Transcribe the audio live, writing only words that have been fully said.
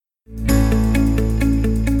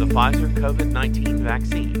Pfizer COVID-19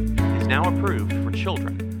 vaccine is now approved for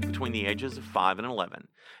children between the ages of 5 and 11,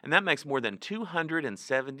 and that makes more than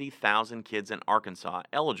 270,000 kids in Arkansas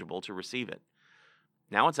eligible to receive it.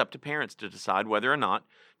 Now it's up to parents to decide whether or not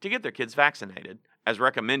to get their kids vaccinated, as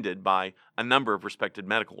recommended by a number of respected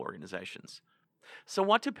medical organizations. So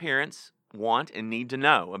what do parents want and need to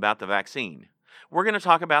know about the vaccine? We're going to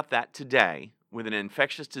talk about that today with an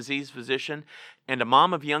infectious disease physician and a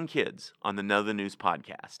mom of young kids on the Know the News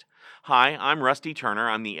podcast. Hi, I'm Rusty Turner.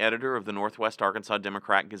 I'm the editor of the Northwest Arkansas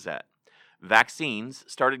Democrat-Gazette. Vaccines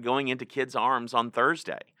started going into kids' arms on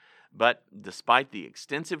Thursday, but despite the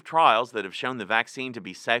extensive trials that have shown the vaccine to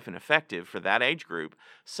be safe and effective for that age group,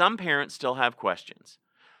 some parents still have questions.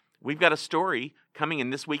 We've got a story coming in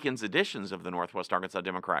this weekend's editions of the Northwest Arkansas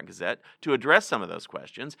Democrat-Gazette to address some of those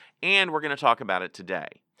questions, and we're going to talk about it today.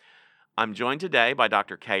 I'm joined today by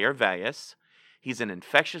Dr. Kayer Valles. He's an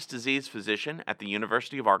infectious disease physician at the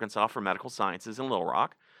University of Arkansas for Medical Sciences in Little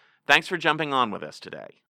Rock. Thanks for jumping on with us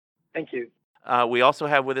today. Thank you. We also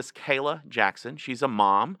have with us Kayla Jackson. She's a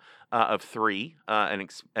mom of three, an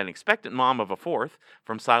expectant mom of a fourth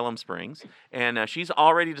from Siloam Springs, and she's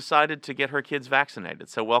already decided to get her kids vaccinated.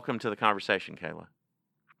 So welcome to the conversation, Kayla.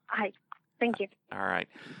 Hi. Thank you. All right.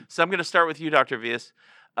 So I'm going to start with you, Dr. Valles.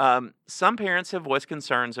 Some parents have voiced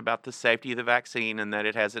concerns about the safety of the vaccine and that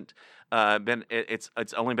it hasn't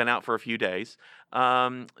it's only been out for a few days.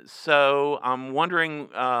 So I'm wondering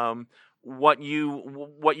what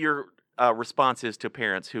your response is to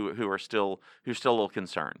parents who are still a little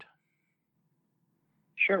concerned.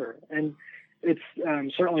 Sure, and it's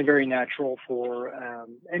certainly very natural for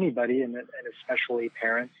anybody, and especially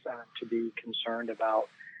parents, to be concerned about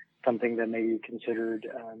something that may be considered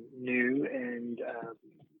new and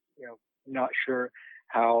not sure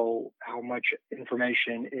how much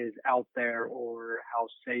information is out there or how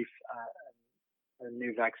safe a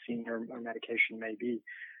new vaccine or medication may be.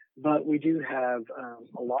 But we do have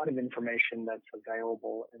a lot of information that's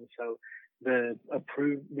available, and so the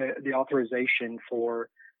authorization for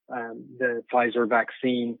the Pfizer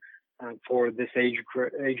vaccine for this age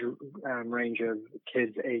range of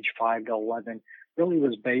kids age 5 to 11 really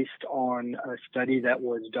was based on a study that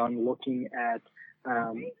was done looking at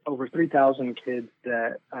over 3,000 kids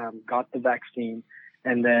that got the vaccine,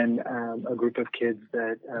 and then a group of kids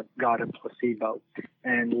that got a placebo,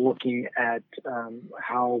 and looking at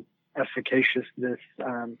how efficacious this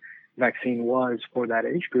vaccine was for that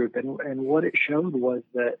age group. And what it showed was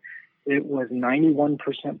that it was 91%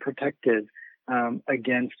 protective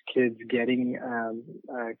against kids getting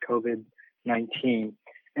COVID-19.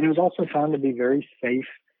 And it was also found to be very safe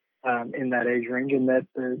in that age range, and that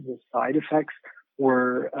the side effects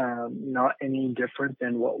were not any different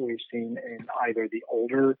than what we've seen in either the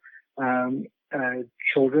older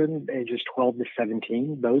children, ages 12 to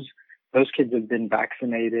 17. Those kids have been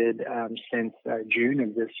vaccinated since June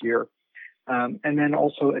of this year. And then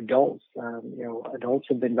also adults. Adults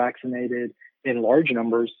have been vaccinated in large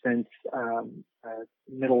numbers since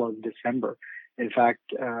middle of December. In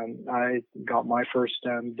fact, I got my first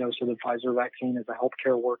dose of the Pfizer vaccine as a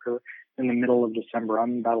healthcare worker in the middle of December.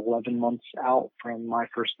 I'm about 11 months out from my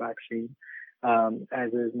first vaccine,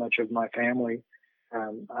 as is much of my family.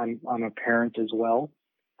 I'm a parent as well.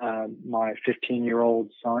 My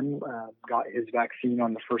 15-year-old son got his vaccine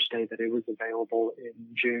on the first day that it was available in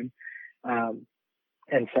June.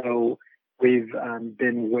 And so we've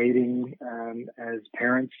been waiting as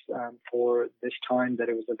parents for this time that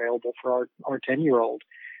it was available for our 10-year-old.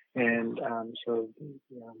 And so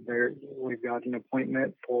we've got an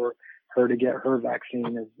appointment for her to get her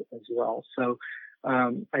vaccine as well. So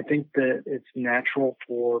I think that it's natural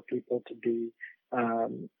for people to be a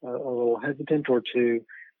little hesitant or to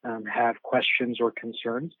have questions or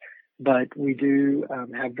concerns. But we do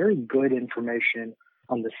have very good information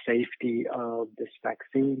on the safety of this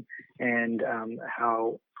vaccine and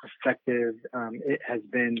how effective it has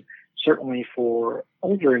been, certainly for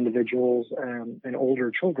older individuals and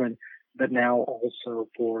older children, but now also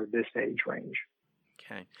for this age range.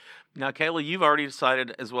 Okay. Now, Kayla, you've already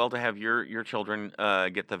decided as well to have your children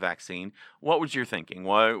get the vaccine. What was your thinking?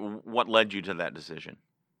 What led you to that decision?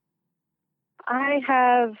 I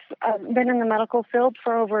have been in the medical field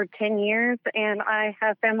for over 10 years, and I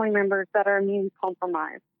have family members that are immune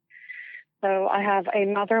compromised. So I have a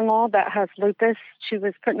mother-in-law that has lupus. She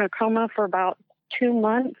was put in a coma for about 2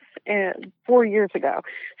 months 4 years ago,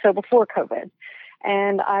 so before COVID.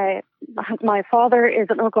 And my father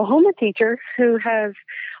is an Oklahoma teacher who has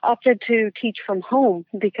opted to teach from home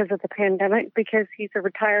because of the pandemic, because he's a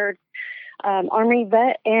retired Army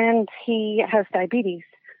vet and he has diabetes.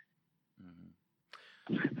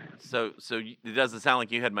 It doesn't sound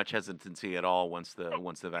like you had much hesitancy at all once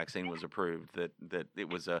the vaccine was approved. That it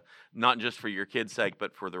was a not just for your kid's sake,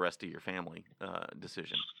 but for the rest of your family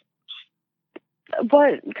decision.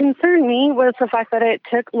 What concerned me was the fact that it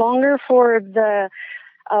took longer for the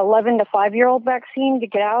 11 to 5-year-old vaccine to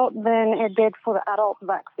get out than it did for the adult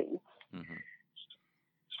vaccine. Mm-hmm.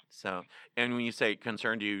 So, and when you say it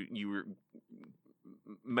concerned you,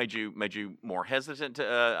 made you more hesitant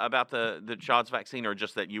about the child's vaccine, or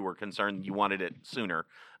just that you were concerned you wanted it sooner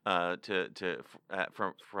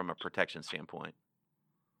from a protection standpoint?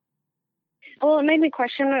 Well, it made me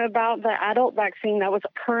question about the adult vaccine that was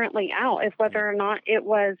currently out, is whether or not it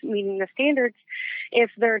was meeting the standards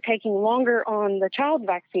if they're taking longer on the child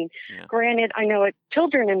vaccine. Yeah. Granted, I know it's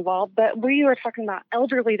children involved, but we were talking about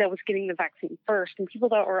elderly that was getting the vaccine first and people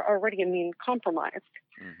that were already immune compromised.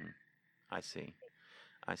 Mm-hmm. I see.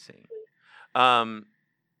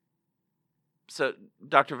 So,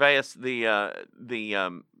 Dr. Valles, the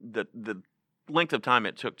length of time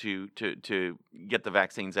it took to get the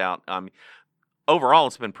vaccines out, overall,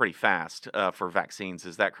 it's been pretty fast for vaccines.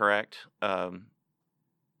 Is that correct?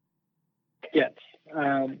 Yes.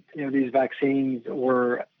 These vaccines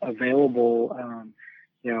were available,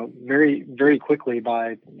 very, very quickly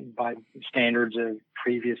by standards of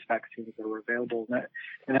previous vaccines that were available.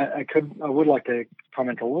 And I would like to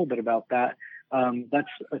comment a little bit about that. That's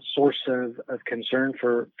a source of concern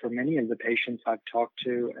for many of the patients I've talked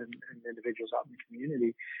to and individuals out in the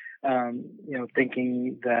community,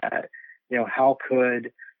 thinking that, how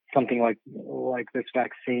could something like this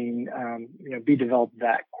vaccine, be developed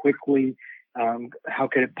that quickly? How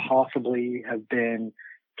could it possibly have been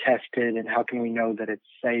tested, and how can we know that it's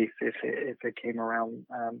safe if it came around,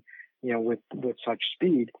 with such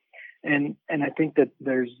speed? And I think that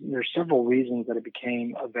there's several reasons that it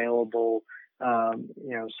became available,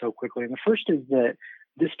 so quickly. And the first is that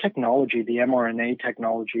this technology, the mRNA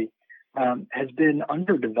technology, has been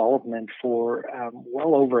under development for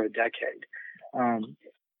well over a decade.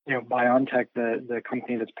 BioNTech, the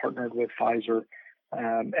company that's partnered with Pfizer,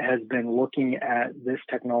 has been looking at this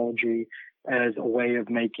technology as a way of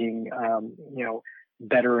making,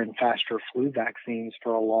 better and faster flu vaccines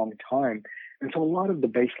for a long time. And so a lot of the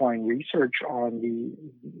baseline research on these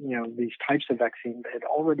types of vaccines had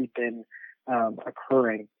already been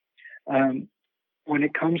occurring. When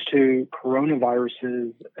it comes to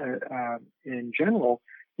coronaviruses in general,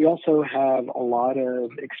 we also have a lot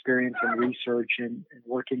of experience and research in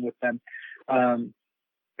working with them.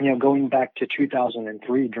 Going back to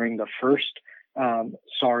 2003, during the first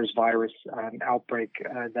SARS virus outbreak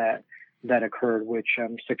that occurred, which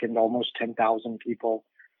sickened almost 10,000 people,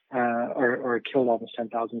 or killed almost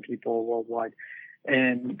 10,000 people worldwide.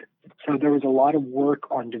 And so there was a lot of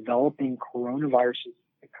work on developing coronavirus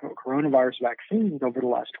vaccines over the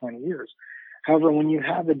last 20 years. However, when you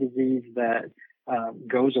have a disease that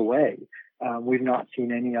goes away, we've not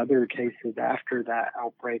seen any other cases after that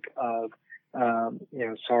outbreak of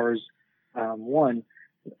SARS-1.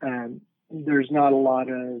 There's not a lot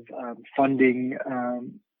of funding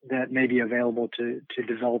that may be available to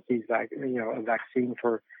develop these a vaccine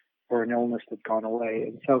for an illness that's gone away.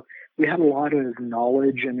 And so we had a lot of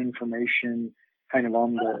knowledge and information kind of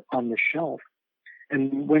on the shelf.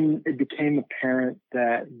 And when it became apparent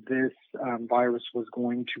that this virus was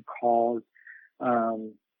going to cause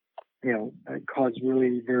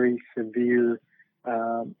really very severe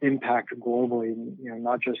impact globally,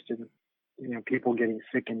 not just in people getting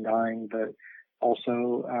sick and dying, but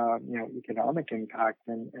also economic impact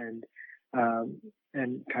and kind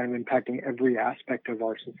of impacting every aspect of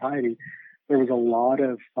our society. There was a lot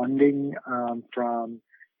of funding from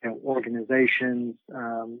organizations,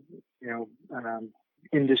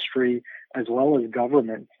 industry, as well as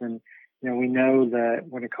governments. And we know that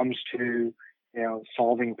when it comes to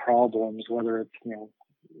solving problems, whether it's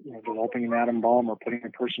developing an atom bomb or putting a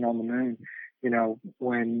person on the moon,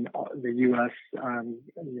 when the U.S.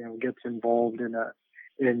 Gets involved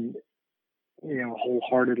in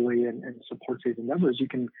wholeheartedly and supports these endeavors, you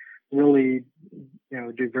can really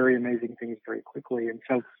do very amazing things very quickly. And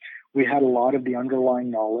so we had a lot of the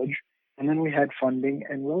underlying knowledge, and then we had funding,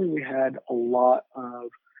 and really we had a lot of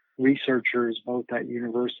researchers both at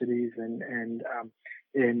universities and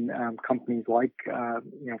in companies like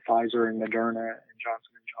Pfizer and Moderna and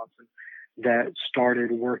Johnson & Johnson that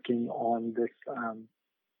started working on this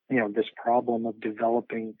this problem of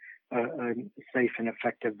developing a safe and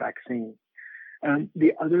effective vaccine.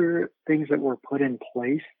 The other things that were put in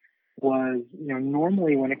place was,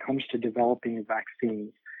 normally when it comes to developing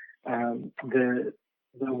vaccines, the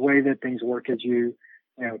way that things work is you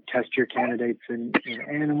test your candidates in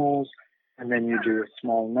animals, and then you do a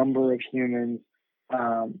small number of humans,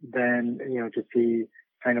 then, to see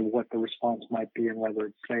kind of what the response might be and whether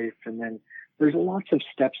it's safe. And then there's lots of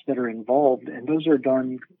steps that are involved, and those are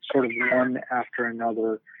done sort of one after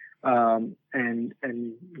another. And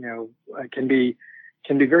it can be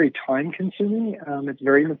very time consuming. It's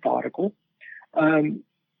very methodical.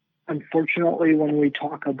 Unfortunately, when we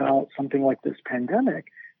talk about something like this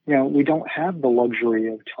pandemic, we don't have the luxury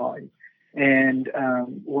of time. And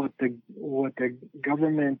what the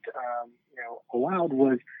government allowed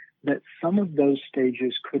was that some of those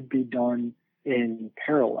stages could be done in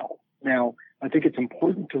parallel. Now, I think it's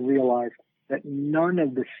important to realize that none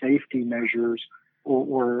of the safety measures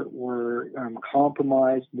were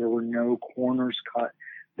compromised. There were no corners cut.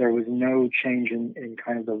 There was no change in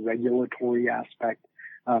kind of the regulatory aspect,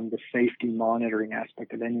 the safety monitoring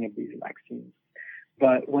aspect of any of these vaccines.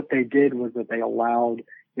 But what they did was that they allowed,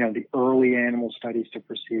 the early animal studies to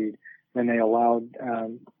proceed. Then they allowed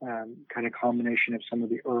kind of combination of some of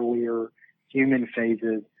the earlier human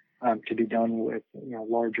phases to be done with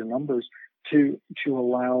larger numbers to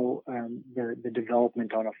allow the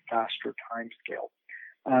development on a faster time scale.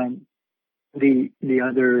 The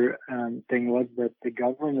other thing was that the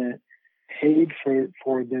government paid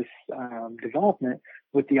for this development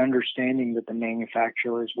with the understanding that the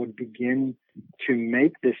manufacturers would begin to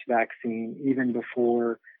make this vaccine even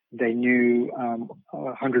before they knew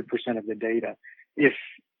 100% of the data. If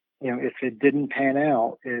it didn't pan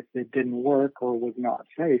out, if it didn't work or was not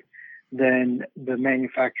safe, then the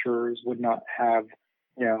manufacturers would not have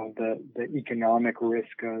the economic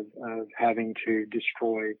risk of having to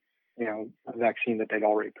destroy a vaccine that they'd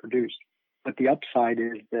already produced. But the upside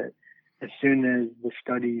is that as soon as the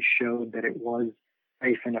studies showed that it was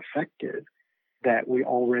safe and effective, that we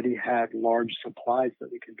already had large supplies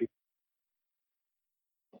that we could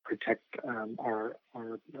protect our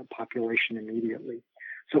population immediately.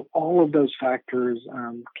 So all of those factors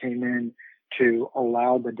came in to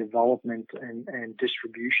allow the development and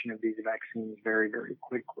distribution of these vaccines very, very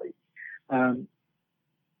quickly.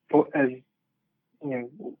 But as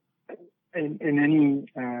in any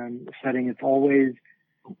setting, it's always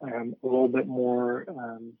a little bit more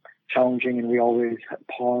challenging, and we always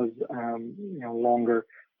pause, longer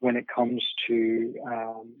when it comes to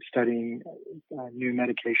studying new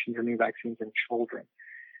medications or new vaccines in children,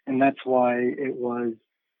 and that's why it was,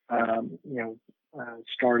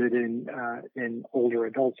 started in older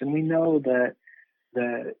adults. And we know that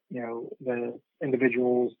the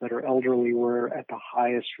individuals that are elderly were at the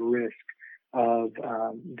highest risk of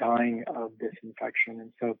dying of this infection,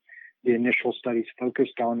 and so the initial studies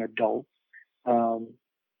focused on adults,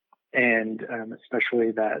 and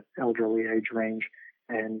especially that elderly age range.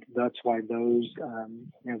 And that's why those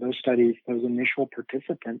studies, those initial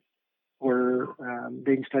participants, were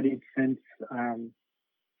being studied since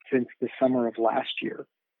the summer of last year.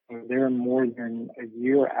 So they're more than a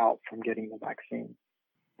year out from getting the vaccine.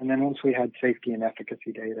 And then once we had safety and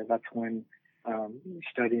efficacy data, that's when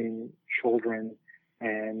studying children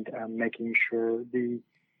and making sure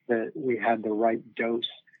that we had the right dose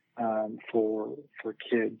for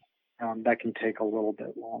kids, that can take a little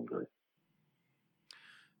bit longer.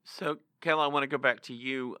 So, Kayla, I want to go back to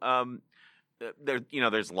you.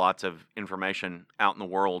 There's lots of information out in the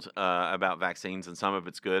world about vaccines, and some of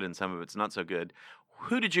it's good and some of it's not so good.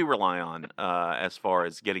 Who did you rely on as far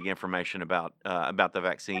as getting information about the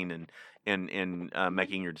vaccine and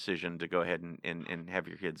making your decision to go ahead and have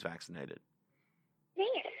your kids vaccinated?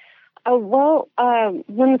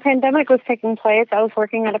 When the pandemic was taking place, I was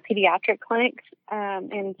working at a pediatric clinic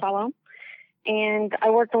in Salem, and I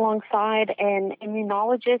worked alongside an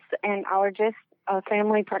immunologist and allergist, a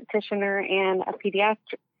family practitioner, and a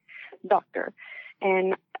pediatric doctor.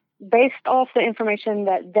 And based off the information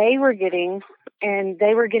that they were getting, and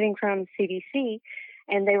they were getting from CDC,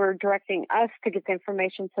 and they were directing us to get the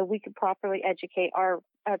information so we could properly educate our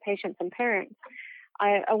patients and parents,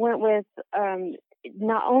 I went with,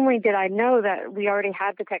 not only did I know that we already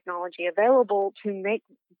had the technology available to make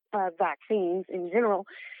vaccines in general,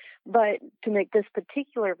 but to make this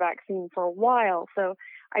particular vaccine for a while. So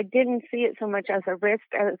I didn't see it so much as a risk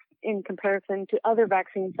as in comparison to other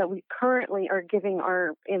vaccines that we currently are giving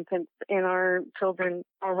our infants and our children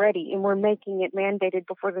already, and we're making it mandated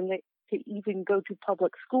before them to even go to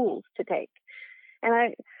public schools to take. And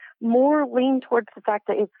I more lean towards the fact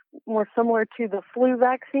that it's more similar to the flu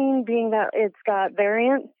vaccine, being that it's got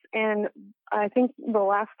variants. And I think the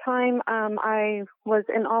last time I was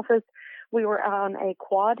in office, we were on a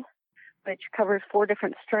quad, which covers 4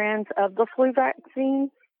 different strands of the flu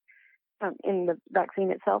vaccine in the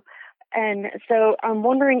vaccine itself. And so I'm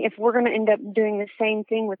wondering if we're going to end up doing the same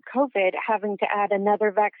thing with COVID, having to add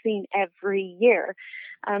another vaccine every year.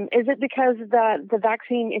 Is it because the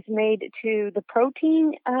vaccine is made to the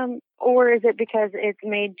protein, or is it because it's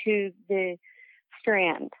made to the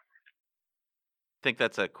strand? I think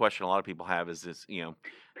that's a question a lot of people have is this,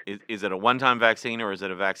 is it a one-time vaccine or is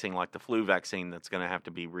it a vaccine like the flu vaccine that's going to have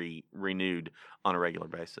to be renewed on a regular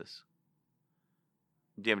basis?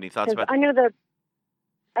 Do you have any thoughts Because about I know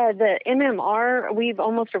the MMR, we've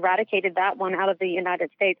almost eradicated that one out of the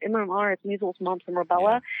United States. MMR is measles, mumps, and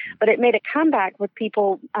rubella, but it made a comeback with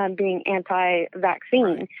people being anti-vaccine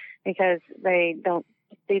Right. because they don't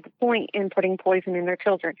see the point in putting poison in their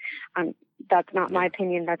children. That's not my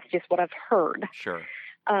opinion. That's just what I've heard. Sure.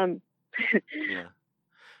 Um, Yeah.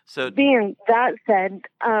 So Being that said,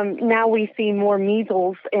 now we see more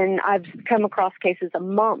measles, and I've come across cases of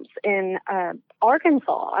mumps in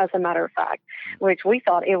Arkansas, as a matter of fact, which we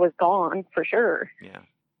thought it was gone for sure. yeah.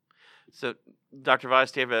 So Dr.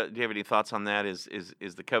 Weiss, do you have any thoughts on that? Is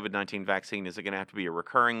the COVID-19 vaccine, is it going to have to be a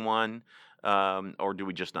recurring one, or do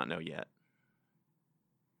we just not know yet?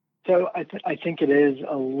 So I think it is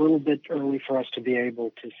a little bit early for us to be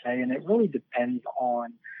able to say, and it really depends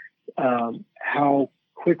on how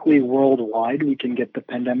quickly worldwide we can get the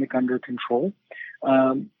pandemic under control.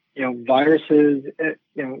 Viruses,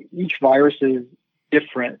 each virus is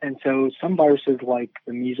different, and so some viruses, like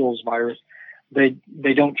the measles virus, they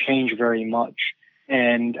don't change very much,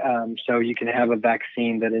 and so you can have a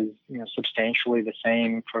vaccine that is substantially the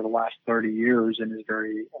same for the last 30 years and is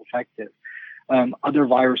very effective. Other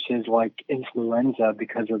viruses like influenza,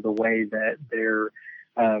 because of the way that their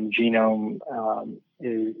genome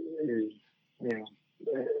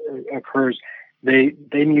occurs, they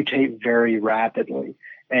mutate very rapidly,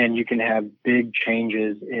 and you can have big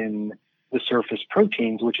changes in the surface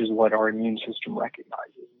proteins, which is what our immune system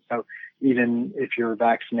recognizes. So even if you're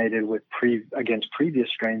vaccinated with against previous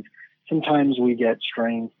strains, sometimes we get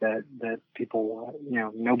strains that people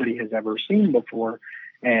nobody has ever seen before.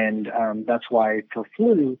 And that's why for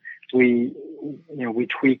flu, we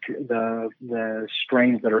tweak the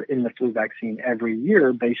strains that are in the flu vaccine every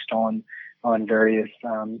year based on various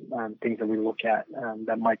things that we look at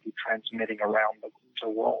that might be transmitting around the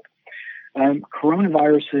world.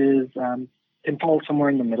 Coronaviruses can fall somewhere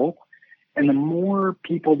in the middle, and the more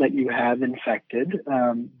people that you have infected,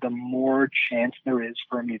 the more chance there is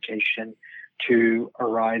for a mutation to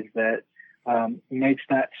arise that makes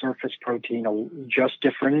that surface protein just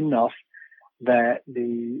different enough that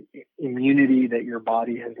the immunity that your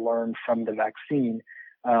body has learned from the vaccine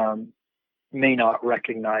may not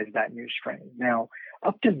recognize that new strain. Now,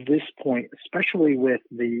 up to this point, especially with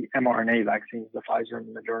the mRNA vaccines, the Pfizer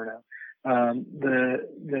and Moderna,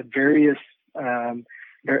 the various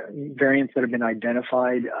variants that have been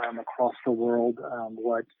identified across the world,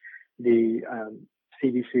 what the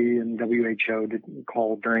CDC and WHO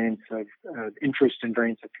call variants of interest and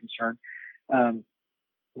variants of concern.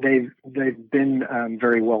 They've been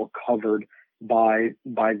very well covered by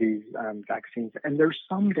these vaccines, and there's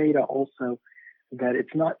some data also that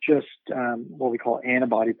it's not just what we call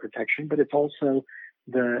antibody protection, but it's also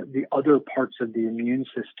the other parts of the immune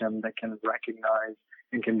system that can recognize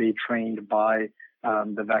and can be trained by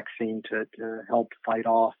the vaccine to help fight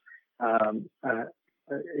off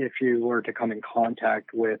if you were to come in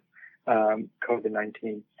contact with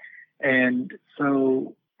COVID-19. And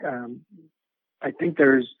so I think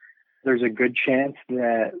there's a good chance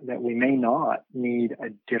that we may not need a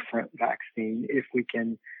different vaccine if we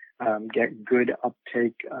can get good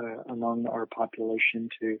uptake among our population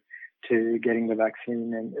to getting the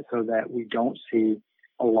vaccine, and so that we don't see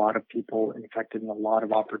a lot of people infected and a lot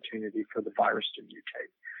of opportunity for the virus to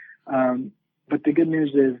mutate. But the good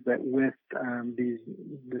news is that with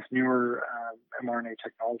this newer mRNA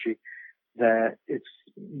technology, that it's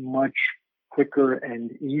much quicker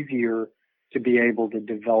and easier to be able to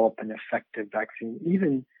develop an effective vaccine,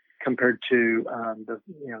 even compared to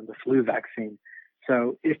the flu vaccine.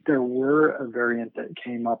 So if there were a variant that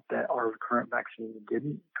came up that our current vaccine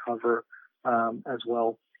didn't cover as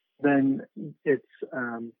well, then it's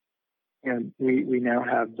we now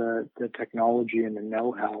have the technology and the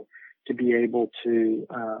know-how to be able to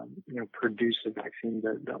produce a vaccine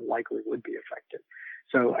that likely would be effective.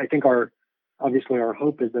 So I think our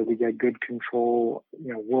hope is that we get good control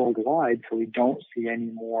worldwide, so we don't see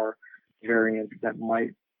any more variants that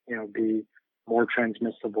might be more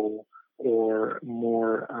transmissible or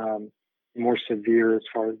more severe as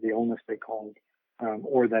far as the illness they cause,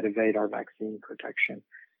 or that evade our vaccine protection.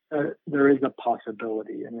 There is a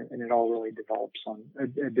possibility, and it all really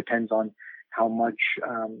depends on how much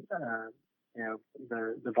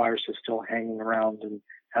the virus is still hanging around and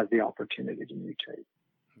has the opportunity to mutate.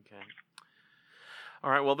 Okay. All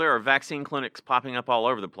right. Well, there are vaccine clinics popping up all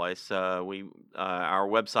over the place. Our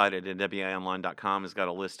website at nwaonline.com has got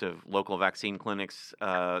a list of local vaccine clinics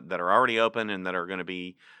that are already open and that are going to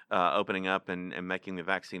be opening up and making the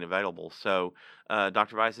vaccine available. So,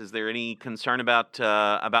 Dr. Weiss, is there any concern about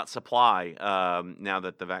supply now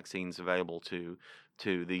that the vaccine's available to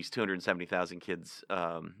these 270,000 kids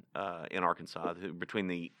in Arkansas between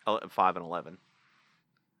the 5 and 11?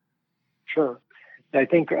 Sure. I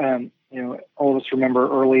think, all of us remember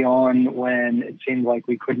early on when it seemed like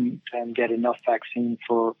we couldn't get enough vaccine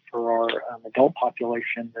for our adult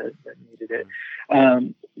population that needed it.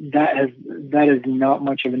 That is not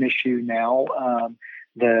much of an issue now.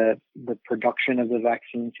 The production of the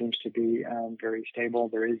vaccine seems to be very stable.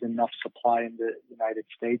 There is enough supply in the United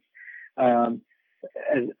States.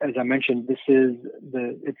 As I mentioned, it's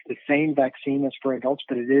the same vaccine as for adults,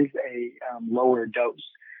 but it is a lower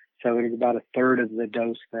dose. So it is about a third of the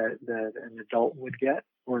dose that an adult would get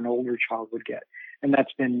or an older child would get. And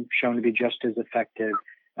that's been shown to be just as effective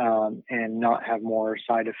and not have more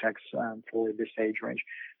side effects for this age range.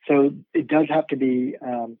 So it does have to be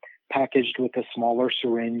packaged with a smaller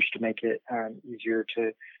syringe to make it easier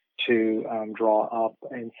to draw up.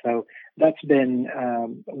 And so that's been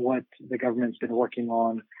what the government's been working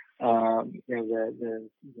on. The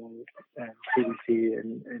CDC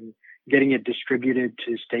and getting it distributed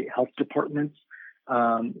to state health departments.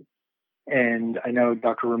 And I know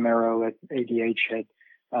Dr. Romero at ADH had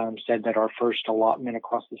said that our first allotment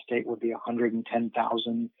across the state would be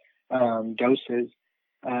 110,000 doses,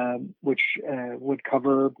 which would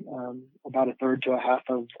cover about a third to a half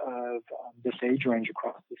of this age range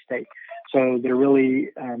across the state. So there really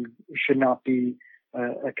should not be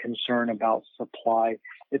a concern about supply.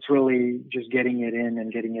 It's really just getting it in and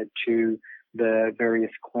getting it to the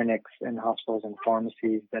various clinics and hospitals and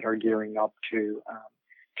pharmacies that are gearing up to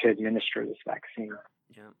administer this vaccine.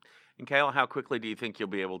 Yeah. And Kayla, how quickly do you think you'll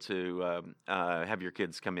be able to have your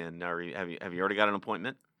kids come in? Have you already got an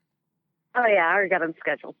appointment? Oh yeah, I already got them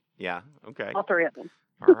scheduled. Yeah. Okay. All three of them.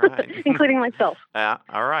 All right. Including myself.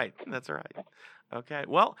 All right. That's all right. Okay.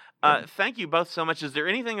 Well, thank you both so much. Is there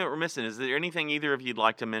anything that we're missing? Is there anything either of you'd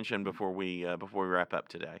like to mention before we wrap up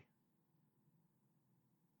today?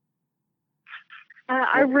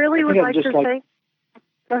 I really would like to say.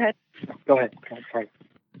 Go ahead. Go ahead. Sorry.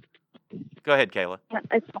 Go ahead, Kayla.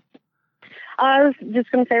 I was just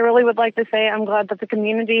going to say, I really would like to say I'm glad that the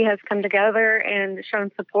community has come together and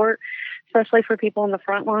shown support, especially for people in the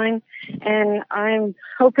front line. And I'm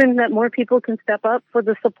hoping that more people can step up for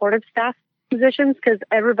the supportive staff positions because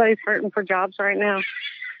everybody's hurting for jobs right now.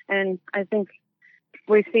 And I think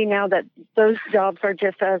we see now that those jobs are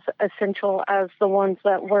just as essential as the ones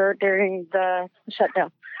that were during the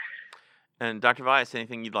shutdown. And Dr. Weiss,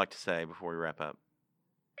 anything you'd like to say before we wrap up?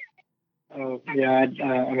 Yeah,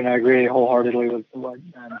 I agree wholeheartedly with what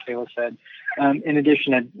Kayla said. In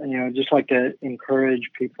addition, I'd just like to encourage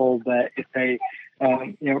people that if they,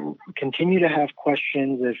 continue to have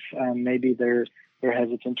questions, if maybe they're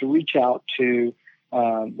hesitant to reach out to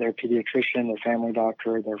their pediatrician, their family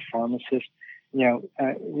doctor, their pharmacist,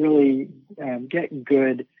 really get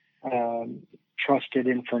good, trusted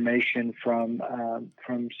information from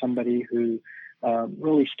somebody who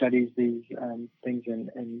really studies these things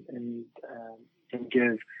and can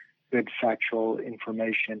give good factual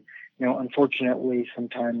information. Unfortunately,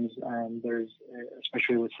 sometimes there's,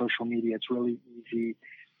 especially with social media, it's really easy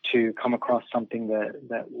to come across something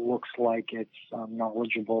that looks like it's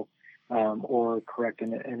knowledgeable or correct,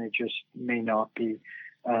 and it just may not be.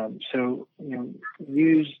 So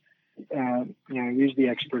use the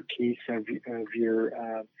expertise of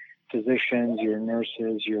your physicians, your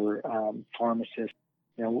nurses, your pharmacists.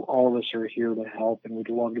 All of us are here to help, and we'd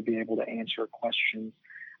love to be able to answer questions.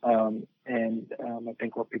 I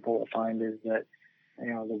think what people will find is that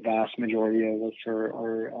the vast majority of us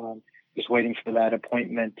are just waiting for that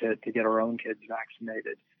appointment to get our own kids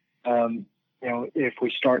vaccinated. If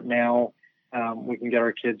we start now, we can get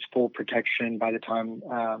our kids full protection by the time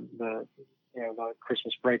the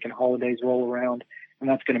Christmas break and holidays roll around, and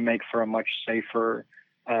that's going to make for a much safer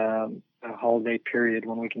holiday period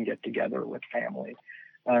when we can get together with family.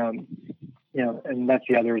 And that's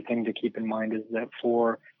the other thing to keep in mind is that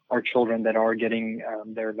for our children that are getting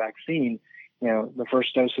their vaccine, the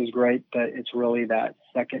first dose is great, but it's really that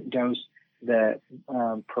second dose that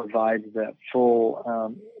provides that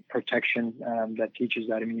full protection that teaches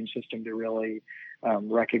that immune system to really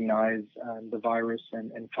recognize the virus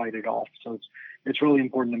and fight it off. So it's really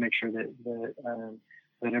important to make sure that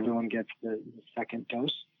everyone gets the second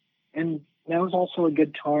dose. And now is also a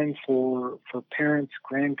good time for parents,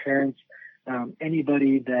 grandparents,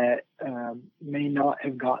 anybody that may not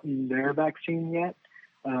have gotten their vaccine yet.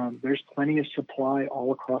 There's plenty of supply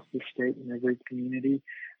all across the state in every community.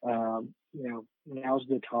 Now's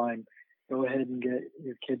the time. Go ahead and get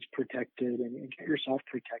your kids protected and get yourself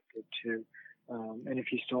protected too. And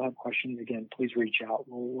if you still have questions, again, please reach out.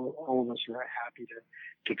 All of us are happy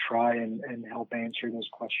to try and help answer those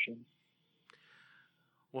questions.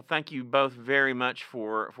 Well, thank you both very much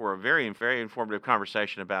for a very, very informative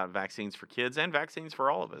conversation about vaccines for kids and vaccines for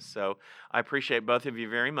all of us. So I appreciate both of you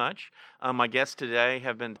very much. My guests today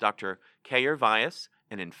have been Dr. Kayer Vyas,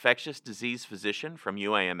 an infectious disease physician from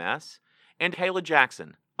UAMS, and Kayla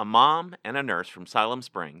Jackson, a mom and a nurse from Siloam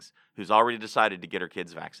Springs, who's already decided to get her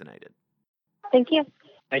kids vaccinated. Thank you.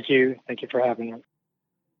 Thank you. Thank you for having us.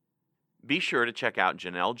 Be sure to check out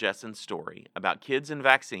Janelle Jesson's story about kids and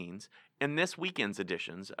vaccines in this weekend's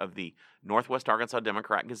editions of the Northwest Arkansas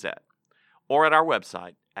Democrat Gazette, or at our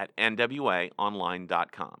website at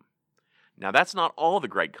nwaonline.com. Now, that's not all the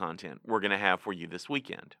great content we're going to have for you this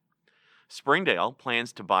weekend. Springdale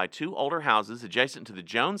plans to buy 2 older houses adjacent to the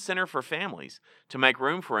Jones Center for Families to make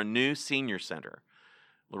room for a new senior center.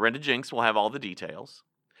 Lorinda Jinks will have all the details.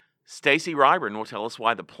 Stacy Ryburn will tell us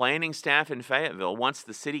why the planning staff in Fayetteville wants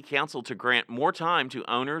the city council to grant more time to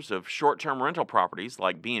owners of short-term rental properties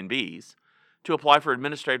like B&Bs to apply for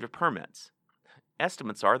administrative permits.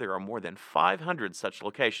 Estimates are there are more than 500 such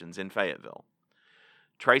locations in Fayetteville.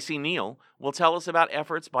 Tracy Neal will tell us about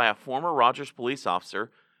efforts by a former Rogers police officer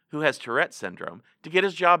who has Tourette syndrome to get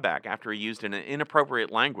his job back after he used an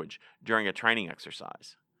inappropriate language during a training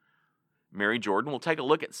exercise. Mary Jordan will take a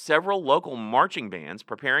look at several local marching bands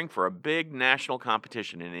preparing for a big national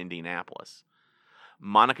competition in Indianapolis.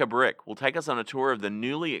 Monica Brick will take us on a tour of the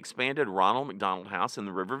newly expanded Ronald McDonald House in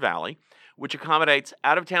the River Valley, which accommodates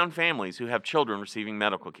out-of-town families who have children receiving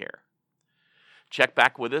medical care. Check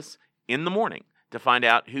back with us in the morning to find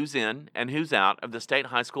out who's in and who's out of the state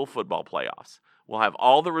high school football playoffs. We'll have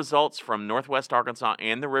all the results from Northwest Arkansas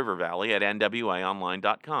and the River Valley at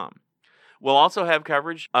nwaonline.com. We'll also have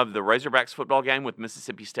coverage of the Razorbacks football game with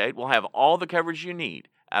Mississippi State. We'll have all the coverage you need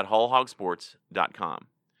at wholehogsports.com.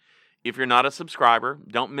 If you're not a subscriber,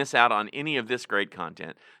 don't miss out on any of this great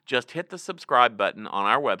content. Just hit the subscribe button on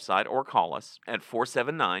our website or call us at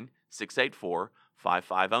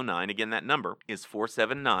 479-684-5509. Again, that number is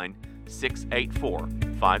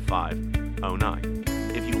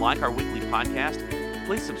 479-684-5509. If you like our weekly podcast,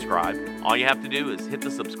 please subscribe. All you have to do is hit the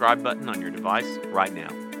subscribe button on your device right now.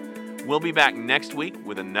 We'll be back next week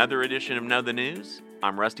with another edition of Know the News.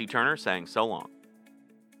 I'm Rusty Turner saying so long.